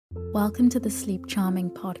Welcome to the Sleep Charming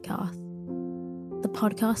podcast, the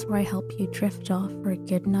podcast where I help you drift off for a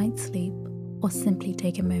good night's sleep or simply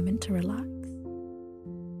take a moment to relax.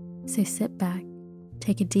 So sit back,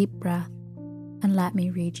 take a deep breath, and let me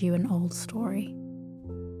read you an old story.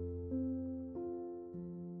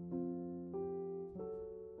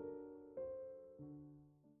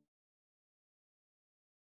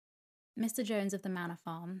 Mr. Jones of the Manor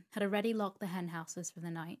Farm had already locked the hen houses for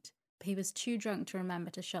the night, but he was too drunk to remember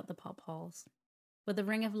to shut the pop holes. With the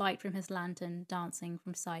ring of light from his lantern dancing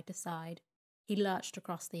from side to side, he lurched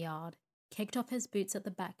across the yard, kicked off his boots at the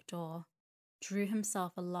back door, drew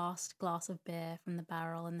himself a last glass of beer from the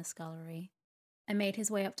barrel in the scullery, and made his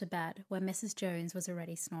way up to bed where Mrs. Jones was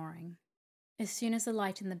already snoring. As soon as the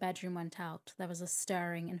light in the bedroom went out, there was a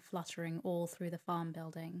stirring and fluttering all through the farm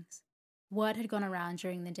buildings. Word had gone around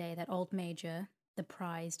during the day that old Major, the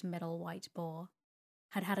prized middle white boar,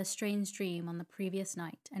 had had a strange dream on the previous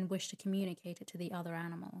night and wished to communicate it to the other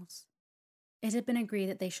animals. It had been agreed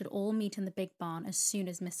that they should all meet in the big barn as soon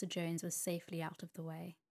as Mr. Jones was safely out of the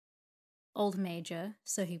way. Old Major,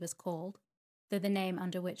 so he was called, though the name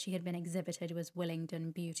under which he had been exhibited was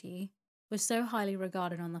Willingdon Beauty, was so highly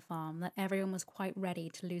regarded on the farm that everyone was quite ready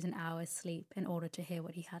to lose an hour's sleep in order to hear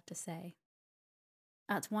what he had to say.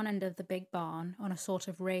 At one end of the big barn, on a sort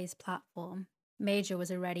of raised platform, Major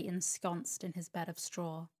was already ensconced in his bed of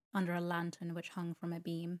straw, under a lantern which hung from a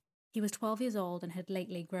beam. He was 12 years old and had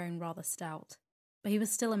lately grown rather stout, but he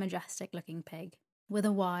was still a majestic-looking pig, with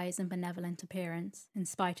a wise and benevolent appearance, in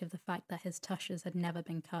spite of the fact that his tushes had never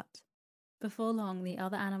been cut. Before long, the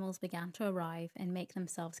other animals began to arrive and make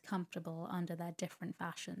themselves comfortable under their different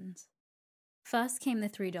fashions. First came the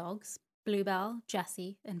 3 dogs, Bluebell,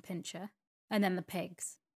 Jessie, and Pincher, and then the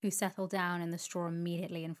pigs, who settled down in the straw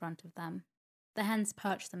immediately in front of them. The hens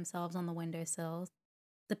perched themselves on the windowsills,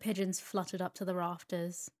 the pigeons fluttered up to the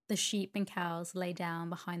rafters, the sheep and cows lay down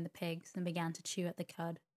behind the pigs and began to chew at the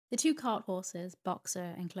cud. The 2 cart horses,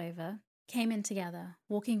 Boxer and Clover, came in together,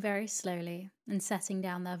 walking very slowly and setting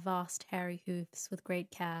down their vast hairy hoofs with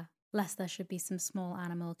great care, lest there should be some small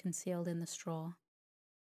animal concealed in the straw.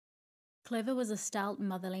 Clover was a stout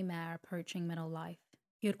motherly mare approaching middle life,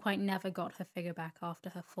 who had quite never got her figure back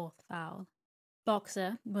after her 4th foal.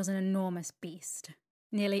 Boxer was an enormous beast,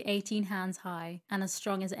 nearly 18 hands high and as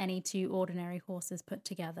strong as any 2 ordinary horses put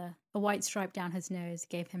together. A white stripe down his nose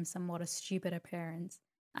gave him somewhat a stupid appearance,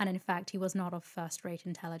 and in fact he was not of first-rate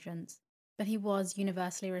intelligence, but he was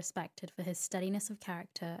universally respected for his steadiness of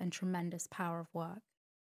character and tremendous power of work.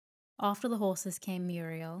 After the horses came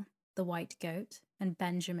Muriel, the white goat, and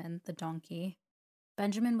Benjamin, the donkey.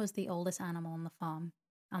 Benjamin was the oldest animal on the farm,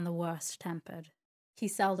 and the worst-tempered. He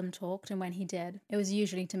seldom talked, and when he did, it was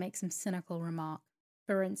usually to make some cynical remark.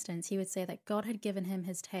 For instance, he would say that God had given him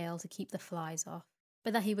his tail to keep the flies off,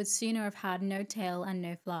 but that he would sooner have had no tail and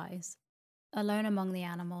no flies. Alone among the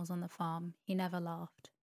animals on the farm, he never laughed.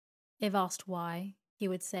 If asked why, he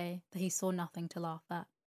would say that he saw nothing to laugh at.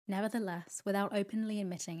 Nevertheless, without openly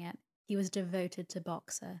admitting it, he was devoted to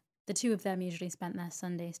Boxer. The 2 of them usually spent their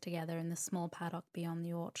Sundays together in the small paddock beyond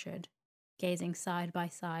the orchard, gazing side by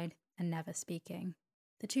side and never speaking.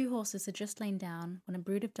 The 2 horses had just lain down when a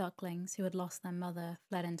brood of ducklings who had lost their mother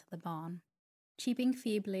fled into the barn. Cheeping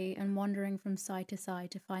feebly and wandering from side to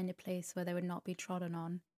side to find a place where they would not be trodden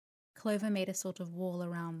on, Clover made a sort of wall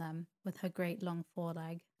around them with her great long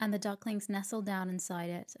foreleg, and the ducklings nestled down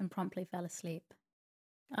inside it and promptly fell asleep.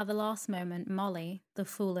 At the last moment, Molly, the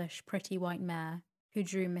foolish, pretty white mare, who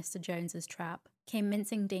drew Mr. Jones's trap, came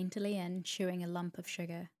mincing daintily in, chewing a lump of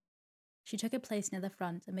sugar. She took a place near the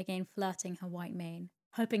front and began flirting her white mane,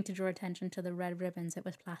 hoping to draw attention to the red ribbons it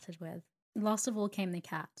was plaited with. Last of all came the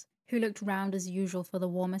cat, who looked round as usual for the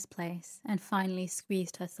warmest place, and finally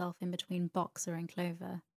squeezed herself in between Boxer and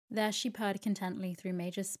Clover. There she purred contentedly through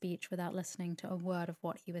Major's speech without listening to a word of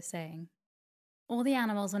what he was saying. All the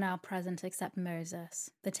animals were now present except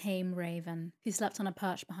Moses, the tame raven, who slept on a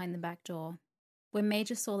perch behind the back door. When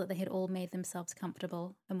Major saw that they had all made themselves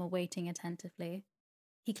comfortable and were waiting attentively,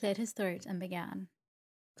 he cleared his throat and began.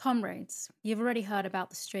 Comrades, you have already heard about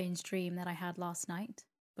the strange dream that I had last night,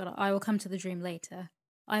 but I will come to the dream later.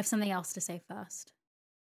 I have something else to say first.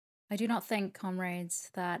 I do not think, comrades,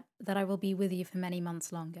 that I will be with you for many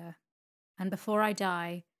months longer, and before I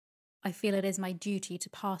die, I feel it is my duty to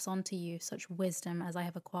pass on to you such wisdom as I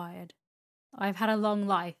have acquired. I have had a long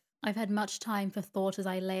life. I've had much time for thought as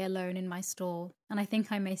I lay alone in my stall, and I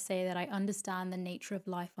think I may say that I understand the nature of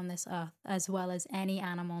life on this earth as well as any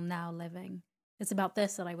animal now living. It's about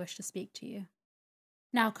this that I wish to speak to you.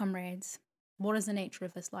 Now, comrades, what is the nature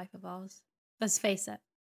of this life of ours? Let's face it,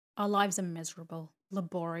 our lives are miserable,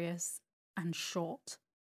 laborious, and short.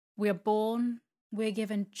 We are born, we're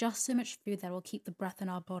given just so much food that will keep the breath in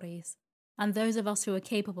our bodies, and those of us who are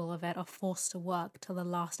capable of it are forced to work till the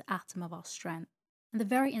last atom of our strength. In the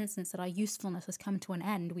very instance that our usefulness has come to an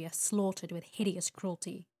end, we are slaughtered with hideous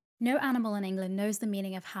cruelty. No animal in England knows the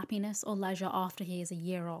meaning of happiness or leisure after he is a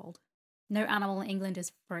year old. No animal in England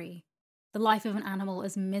is free. The life of an animal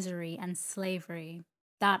is misery and slavery.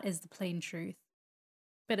 That is the plain truth.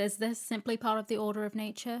 But is this simply part of the order of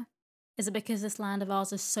nature? Is it because this land of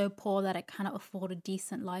ours is so poor that it cannot afford a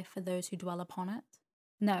decent life for those who dwell upon it?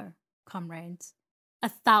 No, comrades.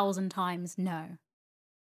 1,000 times no.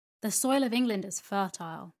 The soil of England is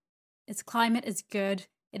fertile. Its climate is good.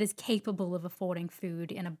 It is capable of affording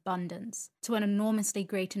food in abundance to an enormously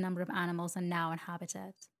greater number of animals than now inhabit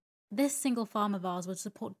it. This single farm of ours would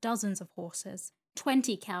support dozens of horses,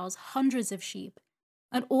 20 cows, hundreds of sheep,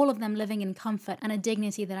 and all of them living in comfort and a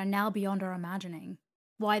dignity that are now beyond our imagining.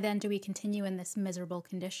 Why then do we continue in this miserable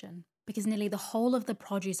condition? Because nearly the whole of the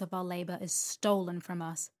produce of our labour is stolen from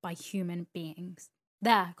us by human beings.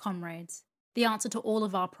 There, comrades, the answer to all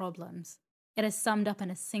of our problems. It is summed up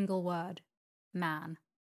in a single word: man.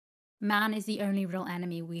 Man is the only real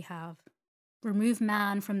enemy we have. Remove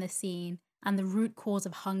man from the scene, and the root cause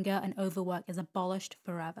of hunger and overwork is abolished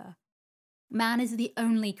forever. Man is the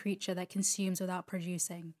only creature that consumes without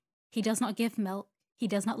producing. He does not give milk, he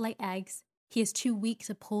does not lay eggs, he is too weak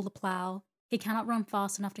to pull the plough, he cannot run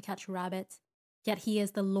fast enough to catch rabbits, yet he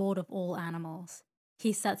is the lord of all animals.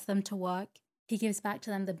 He sets them to work, he gives back to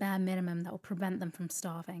them the bare minimum that will prevent them from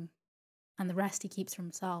starving, and the rest he keeps for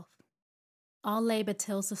himself. Our labour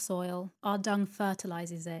tills the soil, our dung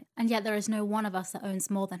fertilises it, and yet there is no one of us that owns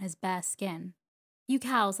more than his bare skin. You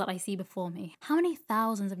cows that I see before me, how many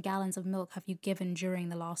thousands of gallons of milk have you given during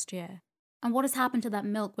the last year? And what has happened to that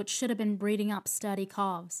milk which should have been breeding up sturdy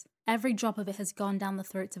calves? Every drop of it has gone down the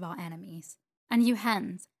throats of our enemies. And you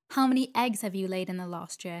hens, how many eggs have you laid in the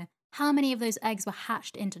last year? How many of those eggs were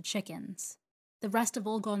hatched into chickens? The rest have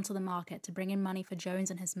all gone to the market to bring in money for Jones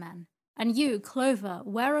and his men. And you, Clover,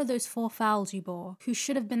 where are those 4 fowls you bore, who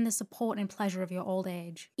should have been the support and pleasure of your old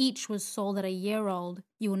age? Each was sold at a year old.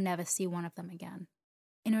 You will never see one of them again.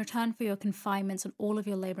 In return for your confinements and all of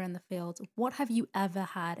your labour in the fields, what have you ever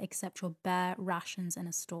had except your bare rations in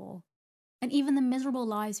a stall? And even the miserable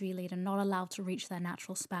lives we lead are not allowed to reach their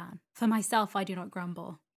natural span. For myself, I do not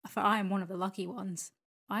grumble, for I am one of the lucky ones.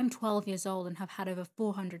 I am 12 years old and have had over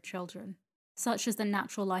 400 children. Such is the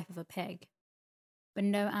natural life of a pig. But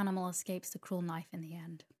no animal escapes the cruel knife in the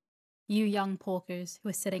end. You young porkers who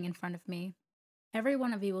are sitting in front of me, every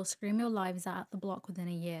one of you will scream your lives out the block within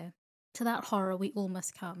a year. To that horror we all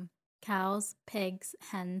must come. Cows, pigs,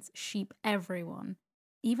 hens, sheep, everyone.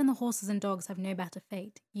 Even the horses and dogs have no better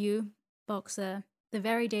fate. You, Boxer, the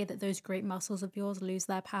very day that those great muscles of yours lose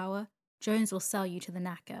their power, Jones will sell you to the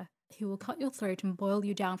knacker, who will cut your throat and boil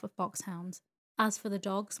you down for foxhounds. As for the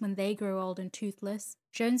dogs, when they grow old and toothless,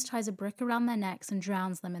 Jones ties a brick around their necks and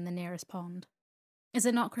drowns them in the nearest pond. Is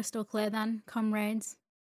it not crystal clear then, comrades,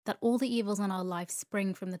 that all the evils in our life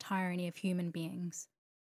spring from the tyranny of human beings?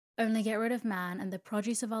 Only get rid of man and the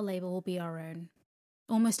produce of our labour will be our own.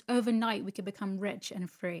 Almost overnight we could become rich and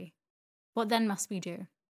free. What then must we do?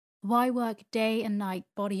 Why work day and night,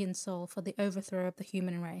 body and soul, for the overthrow of the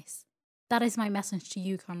human race? That is my message to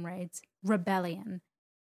you, comrades. Rebellion.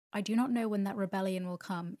 I do not know when that rebellion will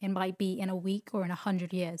come. It might be in a week or in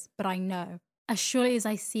 100 years, but I know, as surely as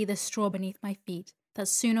I see the straw beneath my feet, that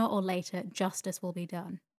sooner or later justice will be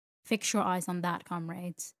done. Fix your eyes on that,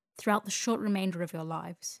 comrades, throughout the short remainder of your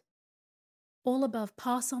lives. All above,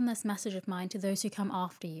 pass on this message of mine to those who come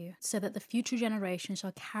after you, so that the future generation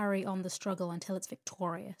shall carry on the struggle until it's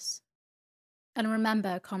victorious. And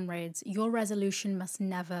remember, comrades, your resolution must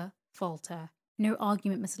never falter. No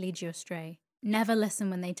argument must lead you astray. Never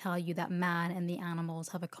listen when they tell you that man and the animals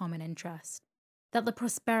have a common interest. That the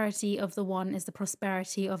prosperity of the one is the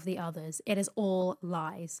prosperity of the others. It is all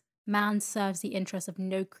lies. Man serves the interests of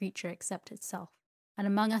no creature except itself. And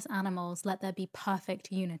among us animals, let there be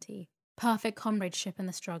perfect unity. Perfect comradeship in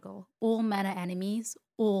the struggle. All men are enemies,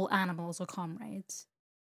 all animals are comrades.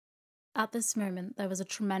 At this moment, there was a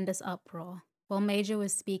tremendous uproar. While Major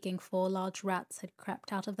was speaking, 4 large rats had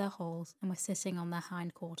crept out of their holes and were sitting on their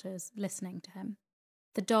hindquarters, listening to him.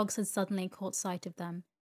 The dogs had suddenly caught sight of them,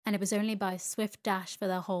 and it was only by a swift dash for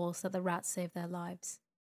their holes that the rats saved their lives.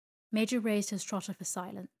 Major raised his trotter for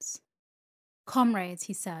silence. Comrades,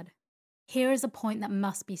 he said, here is a point that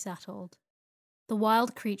must be settled. The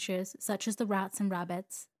wild creatures, such as the rats and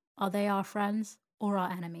rabbits, are they our friends or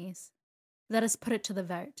our enemies? Let us put it to the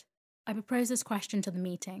vote. I propose this question to the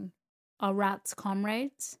meeting. Are rats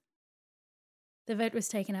comrades? The vote was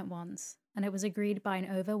taken at once. and it was agreed by an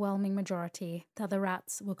overwhelming majority that the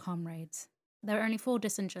rats were comrades. There were only 4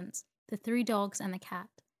 dissentients, the 3 dogs and the cat,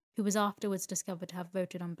 who was afterwards discovered to have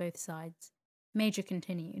voted on both sides. Major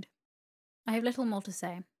continued. I have little more to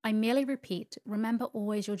say. I merely repeat, remember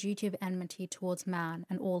always your duty of enmity towards man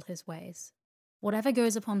and all his ways. Whatever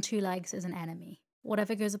goes upon 2 legs is an enemy.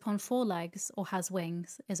 Whatever goes upon 4 legs or has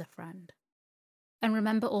wings is a friend. And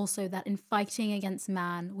remember also that in fighting against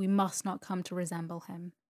man, we must not come to resemble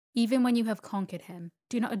him. Even when you have conquered him,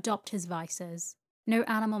 do not adopt his vices. No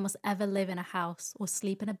animal must ever live in a house, or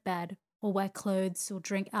sleep in a bed, or wear clothes, or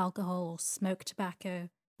drink alcohol, or smoke tobacco,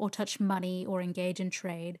 or touch money, or engage in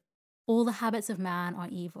trade. All the habits of man are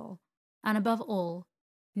evil. And above all,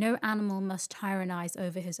 no animal must tyrannize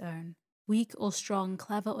over his own, weak or strong,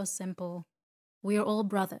 clever or simple. We are all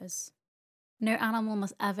brothers. No animal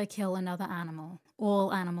must ever kill another animal.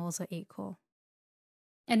 All animals are equal.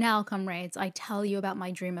 And now, comrades, I tell you about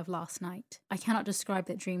my dream of last night. I cannot describe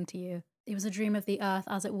that dream to you. It was a dream of the earth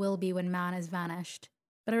as it will be when man is vanished.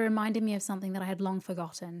 But it reminded me of something that I had long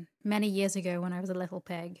forgotten, many years ago when I was a little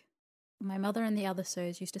pig. My mother and the other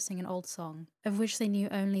sows used to sing an old song, of which they knew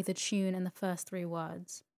only the tune and the first 3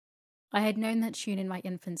 words. I had known that tune in my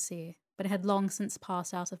infancy, but it had long since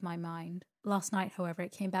passed out of my mind. Last night, however,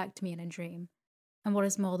 it came back to me in a dream, and what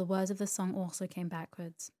is more, the words of the song also came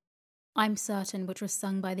backwards. I'm certain which was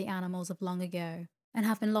sung by the animals of long ago, and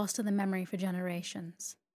have been lost to the memory for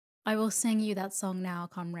generations. I will sing you that song now,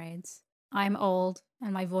 comrades. I am old,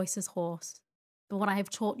 and my voice is hoarse, but when I have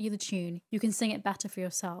taught you the tune, you can sing it better for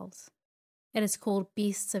yourselves. It is called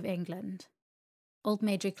Beasts of England. Old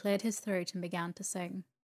Major cleared his throat and began to sing.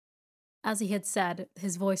 As he had said,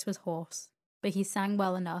 his voice was hoarse, but he sang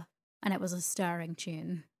well enough, and it was a stirring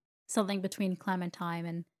tune, something between Clementine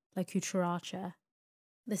and La Cucaracha.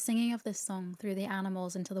 The singing of this song threw the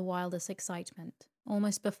animals into the wildest excitement.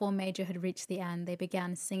 Almost before Major had reached the end, they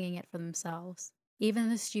began singing it for themselves. Even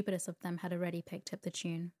the stupidest of them had already picked up the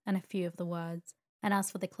tune, and a few of the words, and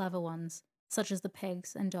as for the clever ones, such as the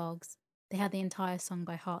pigs and dogs, they had the entire song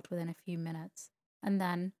by heart within a few minutes. And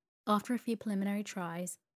then, after a few preliminary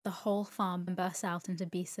tries, the whole farm burst out into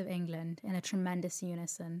Beasts of England in a tremendous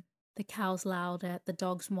unison. The cows lowed it, the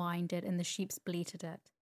dogs whined it, and the sheep bleated it.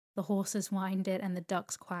 The horses whined it, and the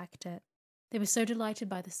ducks quacked it. They were so delighted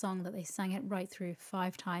by the song that they sang it right through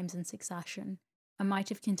 5 times in succession, and might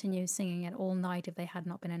have continued singing it all night if they had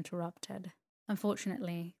not been interrupted.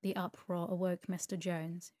 Unfortunately, the uproar awoke Mr.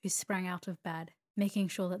 Jones, who sprang out of bed, making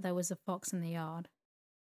sure that there was a fox in the yard.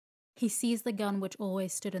 He seized the gun which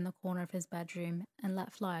always stood in the corner of his bedroom and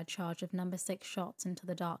let fly a charge of number 6 shots into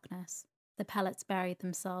the darkness. The pellets buried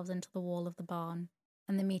themselves into the wall of the barn,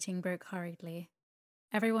 and the meeting broke hurriedly.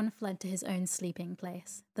 Everyone fled to his own sleeping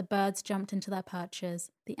place. The birds jumped into their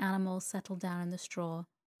perches, the animals settled down in the straw,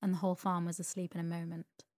 and the whole farm was asleep in a moment.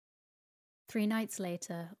 3 nights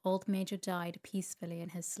later, old Major died peacefully in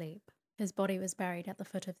his sleep. His body was buried at the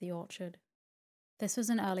foot of the orchard. This was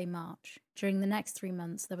in early March. During the next 3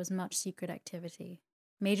 months, there was much secret activity.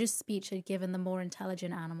 Major's speech had given the more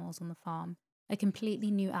intelligent animals on the farm a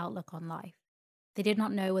completely new outlook on life. They did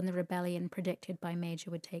not know when the rebellion predicted by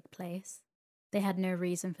Major would take place. They had no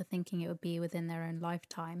reason for thinking it would be within their own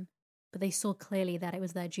lifetime, but they saw clearly that it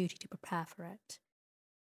was their duty to prepare for it.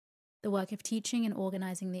 The work of teaching and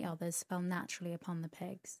organizing the others fell naturally upon the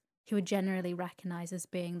pigs, who were generally recognized as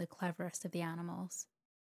being the cleverest of the animals.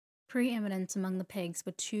 Preeminent among the pigs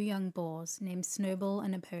were 2 young boars named Snowball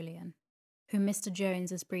and Napoleon, whom Mr.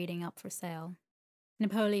 Jones is breeding up for sale.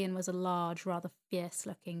 Napoleon was a large, rather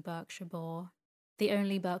fierce-looking Berkshire boar, the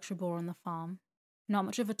only Berkshire boar on the farm. Not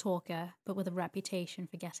much of a talker, but with a reputation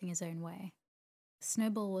for getting his own way.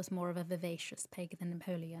 Snowball was more of a vivacious pig than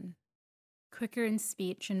Napoleon, quicker in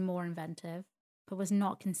speech and more inventive, but was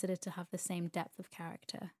not considered to have the same depth of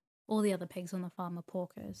character. All the other pigs on the farm were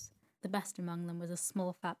porkers. The best among them was a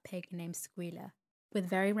small fat pig named Squealer, with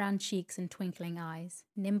very round cheeks and twinkling eyes,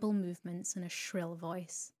 nimble movements and a shrill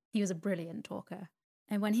voice. He was a brilliant talker,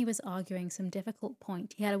 and when he was arguing some difficult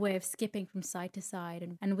point, he had a way of skipping from side to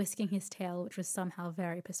side and whisking his tail, which was somehow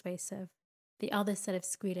very persuasive. The others said of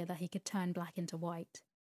Squealer that he could turn black into white.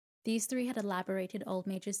 These 3 had elaborated Old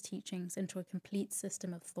Major's teachings into a complete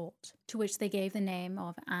system of thought, to which they gave the name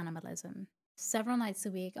of animalism. Several nights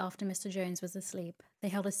a week after Mr. Jones was asleep, they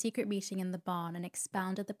held a secret meeting in the barn and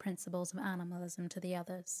expounded the principles of animalism to the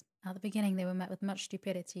others. At the beginning, they were met with much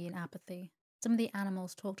stupidity and apathy. Some of the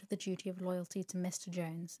animals talked of the duty of loyalty to Mr.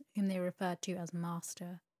 Jones, whom they referred to as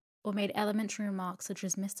Master, or made elementary remarks such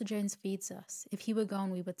as, "Mr. Jones feeds us. If he were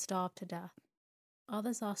gone, we would starve to death."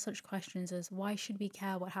 Others asked such questions as, "Why should we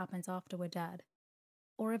care what happens after we're dead?"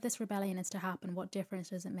 Or if this rebellion is to happen, what difference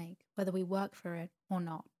does it make, whether we work for it or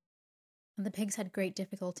not? And the pigs had great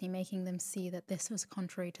difficulty making them see that this was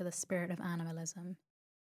contrary to the spirit of animalism.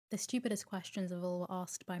 The stupidest questions of all were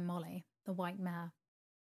asked by Molly, the white mare.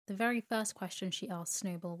 The very first question she asked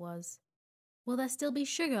Snowball was, "Will there still be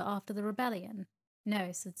sugar after the rebellion?"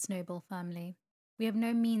 "No," said Snowball firmly. "We have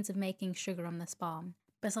no means of making sugar on this farm.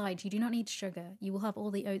 Besides, you do not need sugar. You will have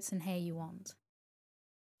all the oats and hay you want."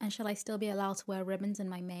 "And shall I still be allowed to wear ribbons in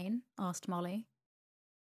my mane?" asked Molly.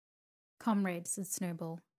 "Comrade," said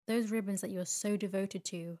Snowball, "those ribbons that you are so devoted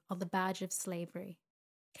to are the badge of slavery.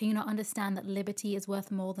 Can you not understand that liberty is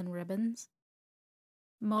worth more than ribbons?"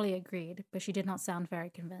 Molly agreed, but she did not sound very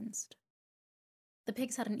convinced. The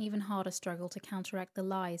pigs had an even harder struggle to counteract the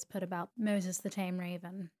lies put about Moses the tame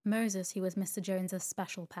raven. Moses, he was Mr. Jones's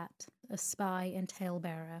special pet, a spy and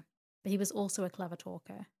tale-bearer, but he was also a clever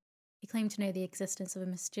talker. He claimed to know the existence of a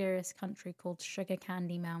mysterious country called Sugar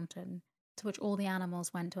Candy Mountain, to which all the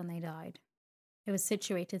animals went when they died. It was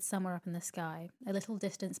situated somewhere up in the sky, a little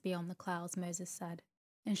distance beyond the clouds, Moses said.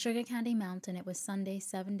 In Sugar Candy Mountain it was Sunday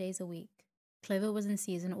 7 days a week. Clover was in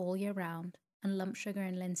season all year round, and lump sugar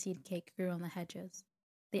and linseed cake grew on the hedges.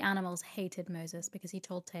 The animals hated Moses because he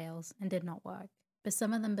told tales and did not work, but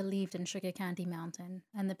some of them believed in Sugar Candy Mountain,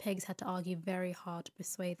 and the pigs had to argue very hard to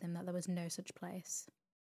persuade them that there was no such place.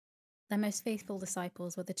 Their most faithful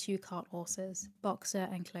disciples were the 2 cart horses, Boxer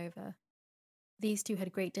and Clover. These 2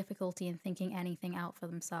 had great difficulty in thinking anything out for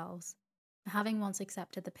themselves. For having once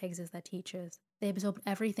accepted the pigs as their teachers, they absorbed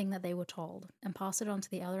everything that they were told and passed it on to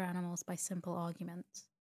the other animals by simple arguments.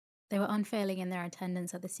 They were unfailing in their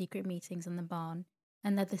attendance at the secret meetings in the barn,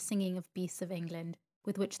 and led the singing of Beasts of England,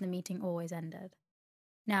 with which the meeting always ended.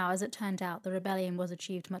 Now, as it turned out, the rebellion was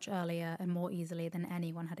achieved much earlier and more easily than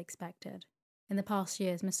anyone had expected. In the past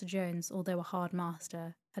years, Mr. Jones, although a hard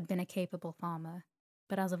master, had been a capable farmer,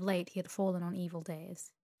 but as of late he had fallen on evil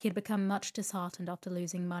days. He had become much disheartened after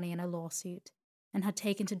losing money in a lawsuit, and had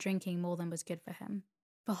taken to drinking more than was good for him.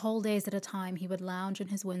 For whole days at a time he would lounge in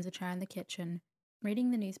his Windsor chair in the kitchen, reading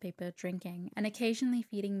the newspaper, drinking, and occasionally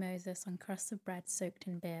feeding Moses on crusts of bread soaked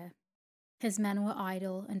in beer. His men were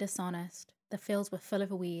idle and dishonest, the fields were full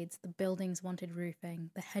of weeds, the buildings wanted roofing,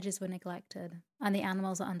 the hedges were neglected, and the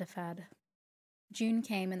animals were underfed. June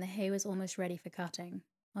came and the hay was almost ready for cutting.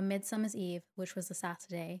 On Midsummer's Eve, which was a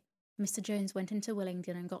Saturday, Mr. Jones went into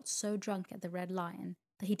Willingdon and got so drunk at the Red Lion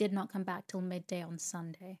that he did not come back till midday on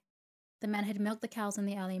Sunday. The men had milked the cows in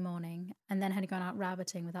the early morning, and then had gone out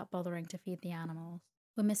rabbiting without bothering to feed the animals.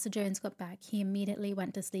 When Mr. Jones got back, he immediately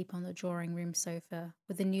went to sleep on the drawing-room sofa,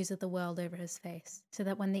 with the news of the world over his face, so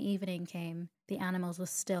that when the evening came, the animals were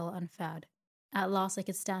still unfed. At last they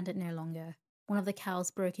could stand it no longer. One of the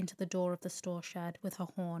cows broke into the door of the store shed with her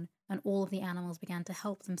horn, and all of the animals began to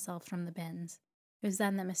help themselves from the bins. It was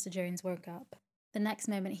then that Mr. Jones woke up. The next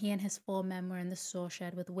moment he and his 4 men were in the store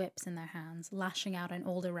shed with whips in their hands, lashing out in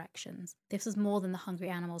all directions. This was more than the hungry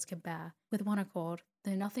animals could bear. With one accord,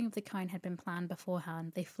 though nothing of the kind had been planned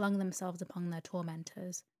beforehand, they flung themselves upon their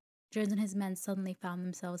tormentors. Jones and his men suddenly found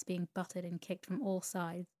themselves being butted and kicked from all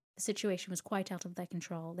sides. The situation was quite out of their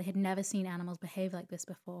control. They had never seen animals behave like this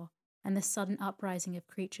before, and this sudden uprising of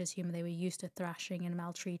creatures whom they were used to thrashing and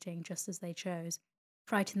maltreating just as they chose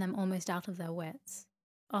frightened them almost out of their wits.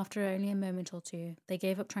 After only a moment or two, they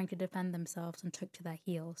gave up trying to defend themselves and took to their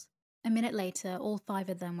heels. A minute later, all 5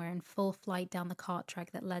 of them were in full flight down the cart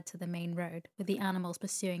track that led to the main road, with the animals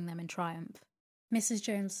pursuing them in triumph. Mrs.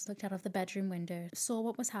 Jones looked out of the bedroom window, saw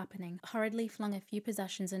what was happening, hurriedly flung a few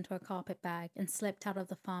possessions into a carpet bag, and slipped out of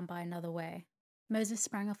the farm by another way. Moses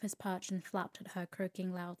sprang off his perch and flapped at her,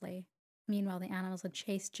 croaking loudly. Meanwhile, the animals had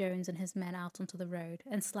chased Jones and his men out onto the road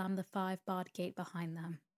and slammed the 5-barred gate behind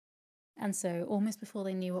them. And so, almost before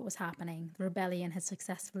they knew what was happening, the rebellion had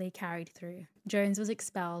successfully carried through. Jones was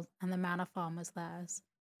expelled, and the manor farm was theirs.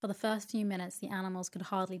 For the first few minutes, the animals could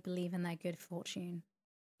hardly believe in their good fortune.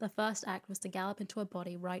 The first act was to gallop into a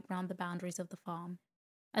body right round the boundaries of the farm,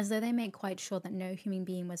 as though they made quite sure that no human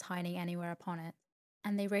being was hiding anywhere upon it,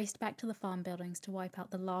 and they raced back to the farm buildings to wipe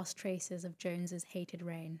out the last traces of Jones's hated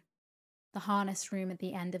reign. The harness room at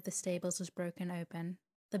the end of the stables was broken open.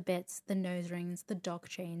 The bits, the nose rings, the dog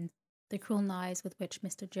chains, the cruel knives with which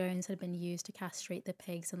Mr. Jones had been used to castrate the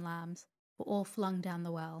pigs and lambs were all flung down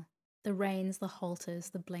the well. The reins, the halters,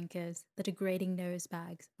 the blinkers, the degrading nose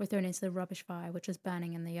bags were thrown into the rubbish fire which was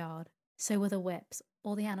burning in the yard. So were the whips.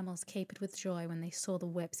 All the animals capered with joy when they saw the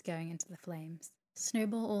whips going into the flames.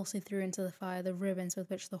 Snowball also threw into the fire the ribbons with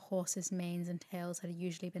which the horses' manes and tails had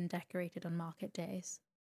usually been decorated on market days.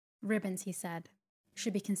 Ribbons, he said,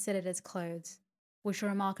 should be considered as clothes, which are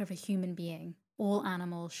a mark of a human being. All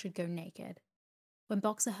animals should go naked. When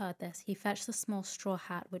Boxer heard this, he fetched the small straw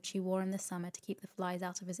hat which he wore in the summer to keep the flies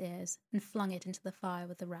out of his ears, and flung it into the fire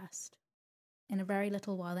with the rest. In a very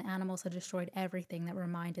little while, the animals had destroyed everything that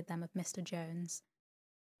reminded them of Mr. Jones.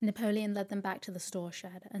 Napoleon led them back to the store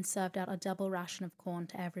shed and served out a double ration of corn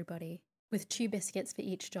to everybody, with 2 biscuits for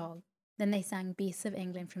each dog. Then they sang Beasts of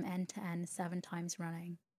England from end to end 7 times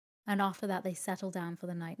running, and after that they settled down for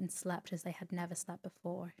the night and slept as they had never slept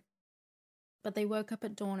before. But they woke up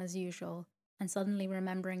at dawn as usual, and suddenly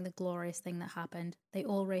remembering the glorious thing that happened, they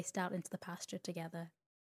all raced out into the pasture together.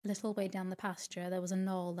 A little way down the pasture there was a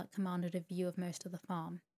knoll that commanded a view of most of the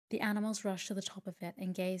farm. The animals rushed to the top of it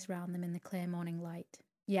and gazed round them in the clear morning light.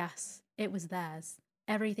 Yes, it was theirs.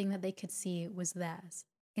 Everything that they could see was theirs.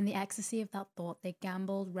 In the ecstasy of that thought they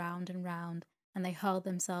gambolled round and round, and they hurled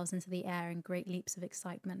themselves into the air in great leaps of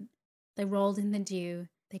excitement. They rolled in the dew,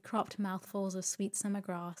 they cropped mouthfuls of sweet summer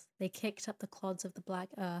grass, they kicked up the clods of the black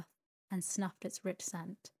earth, and snuffed its rich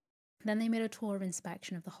scent. Then they made a tour of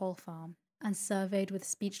inspection of the whole farm, and surveyed with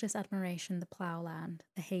speechless admiration the ploughland,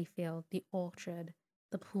 the hayfield, the orchard,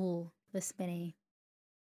 the pool, the spinney.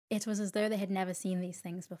 It was as though they had never seen these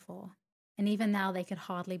things before, and even now they could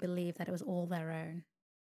hardly believe that it was all their own.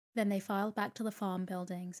 Then they filed back to the farm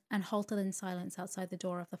buildings and halted in silence outside the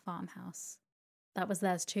door of the farmhouse. That was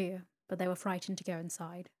theirs too, but they were frightened to go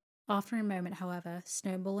inside. After a moment, however,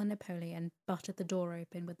 Snowball and Napoleon butted the door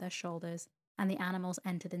open with their shoulders, and the animals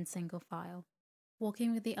entered in single file.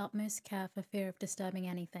 Walking with the utmost care for fear of disturbing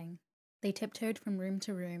anything, they tiptoed from room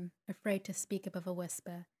to room, afraid to speak above a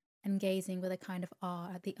whisper, and gazing with a kind of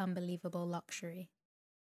awe at the unbelievable luxury.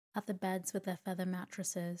 At the beds with their feather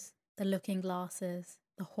mattresses, the looking-glasses,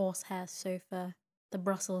 the horsehair sofa, the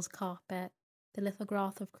Brussels carpet, the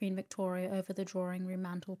lithograph of Queen Victoria over the drawing-room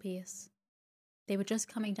mantelpiece. They were just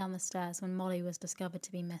coming down the stairs when Molly was discovered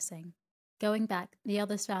to be missing. Going back, the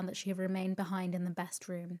others found that she had remained behind in the best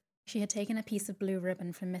room. She had taken a piece of blue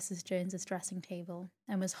ribbon from Mrs. Jones's dressing table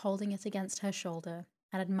and was holding it against her shoulder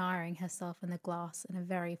and admiring herself in the glass in a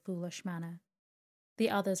very foolish manner. The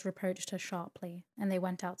others reproached her sharply, and they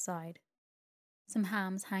went outside. Some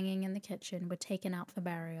hams hanging in the kitchen were taken out for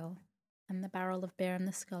burial, and the barrel of beer in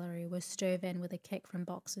the scullery was stove in with a kick from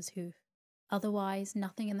Boxer's hoof. Otherwise,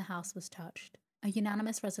 nothing in the house was touched. A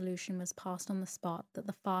unanimous resolution was passed on the spot that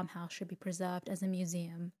the farmhouse should be preserved as a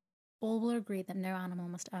museum. All were agreed that no animal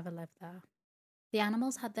must ever live there. The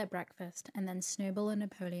animals had their breakfast, and then Snowball and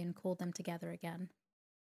Napoleon called them together again.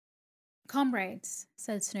 "Comrades,"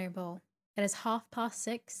 said Snowball, "it is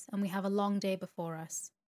 6:30, and we have a long day before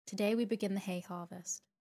us. Today we begin the hay harvest.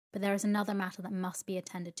 But there is another matter that must be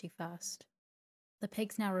attended to first." The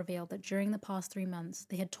pigs now revealed that during the past 3 months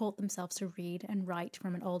they had taught themselves to read and write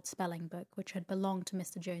from an old spelling book which had belonged to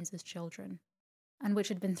Mr. Jones's children, and which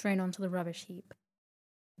had been thrown onto the rubbish heap.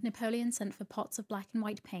 Napoleon sent for pots of black and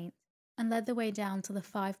white paint, and led the way down to the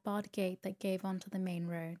 5-barred gate that gave onto the main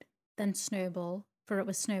road. Then Snowball, for it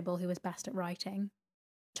was Snowball who was best at writing,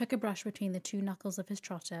 took a brush between the 2 knuckles of his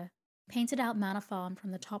trotter, painted out Manor Farm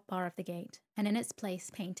from the top bar of the gate, and in its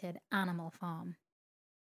place painted Animal Farm.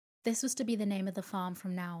 This was to be the name of the farm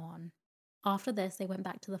from now on. After this they went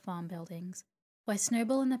back to the farm buildings, where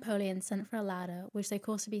Snowball and Napoleon sent for a ladder which they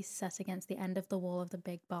caused to be set against the end of the wall of the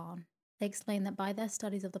big barn. They explained that by their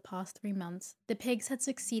studies of the past 3 months, the pigs had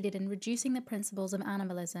succeeded in reducing the principles of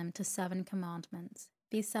animalism to 7 commandments.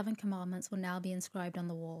 These 7 commandments will now be inscribed on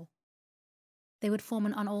the wall. They would form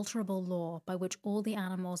an unalterable law by which all the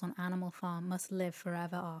animals on Animal Farm must live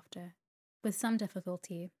forever after. With some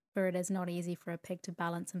difficulty, for it is not easy for a pig to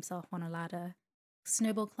balance himself on a ladder,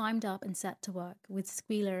 Snowball climbed up and set to work, with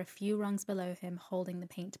Squealer a few rungs below him holding the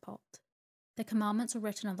paint pot. The commandments were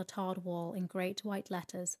written on the tarred wall in great white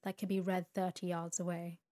letters that could be read 30 yards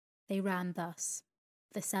away. They ran thus: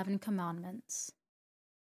 the 7 commandments.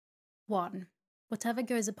 1. Whatever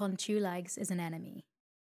goes upon 2 legs is an enemy.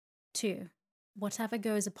 2. Whatever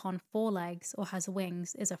goes upon 4 legs or has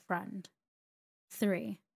wings is a friend.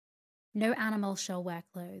 3. No animal shall wear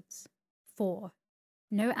clothes. 4.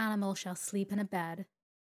 No animal shall sleep in a bed.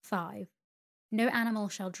 5. No animal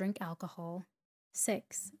shall drink alcohol.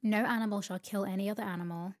 6. No animal shall kill any other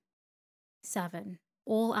animal. 7.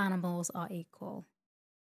 All animals are equal.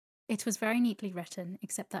 It was very neatly written,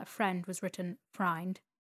 except that friend was written frind,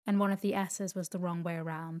 and one of the S's was the wrong way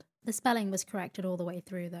around. The spelling was corrected all the way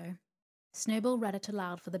through, though. Snowball read it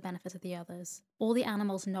aloud for the benefit of the others. All the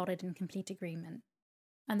animals nodded in complete agreement,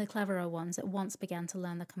 and the cleverer ones at once began to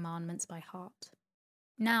learn the commandments by heart.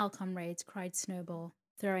 "Now, comrades," cried Snowball,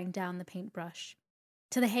 throwing down the paintbrush,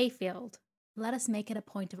 "to the hayfield! Let us make it a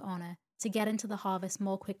point of honour to get into the harvest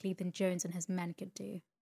more quickly than Jones and his men could do."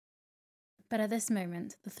 But at this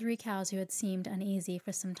moment, the 3 cows who had seemed uneasy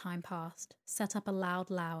for some time past set up a loud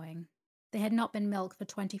lowing. They had not been milked for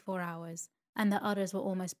 24 hours, and their udders were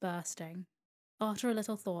almost bursting. After a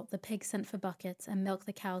little thought, the pigs sent for buckets and milked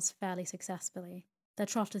the cows fairly successfully, their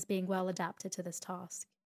trotters being well adapted to this task.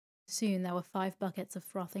 Soon there were 5 buckets of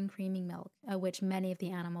frothing, creamy milk, at which many of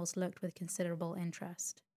the animals looked with considerable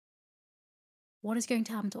interest. "What is going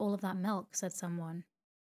to happen to all of that milk?" said someone.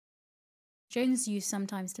 "Jones used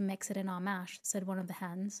sometimes to mix it in our mash," said one of the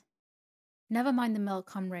hens. "Never mind the milk,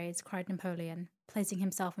 comrades," cried Napoleon, placing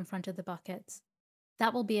himself in front of the buckets.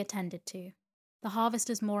 "That will be attended to. The harvest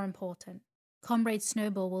is more important. Comrade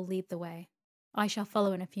Snowball will lead the way. I shall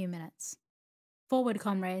follow in a few minutes. Forward,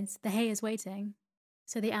 comrades, the hay is waiting."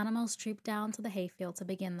 So the animals trooped down to the hayfield to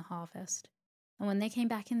begin the harvest, and when they came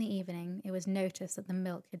back in the evening, it was noticed that the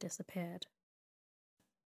milk had disappeared.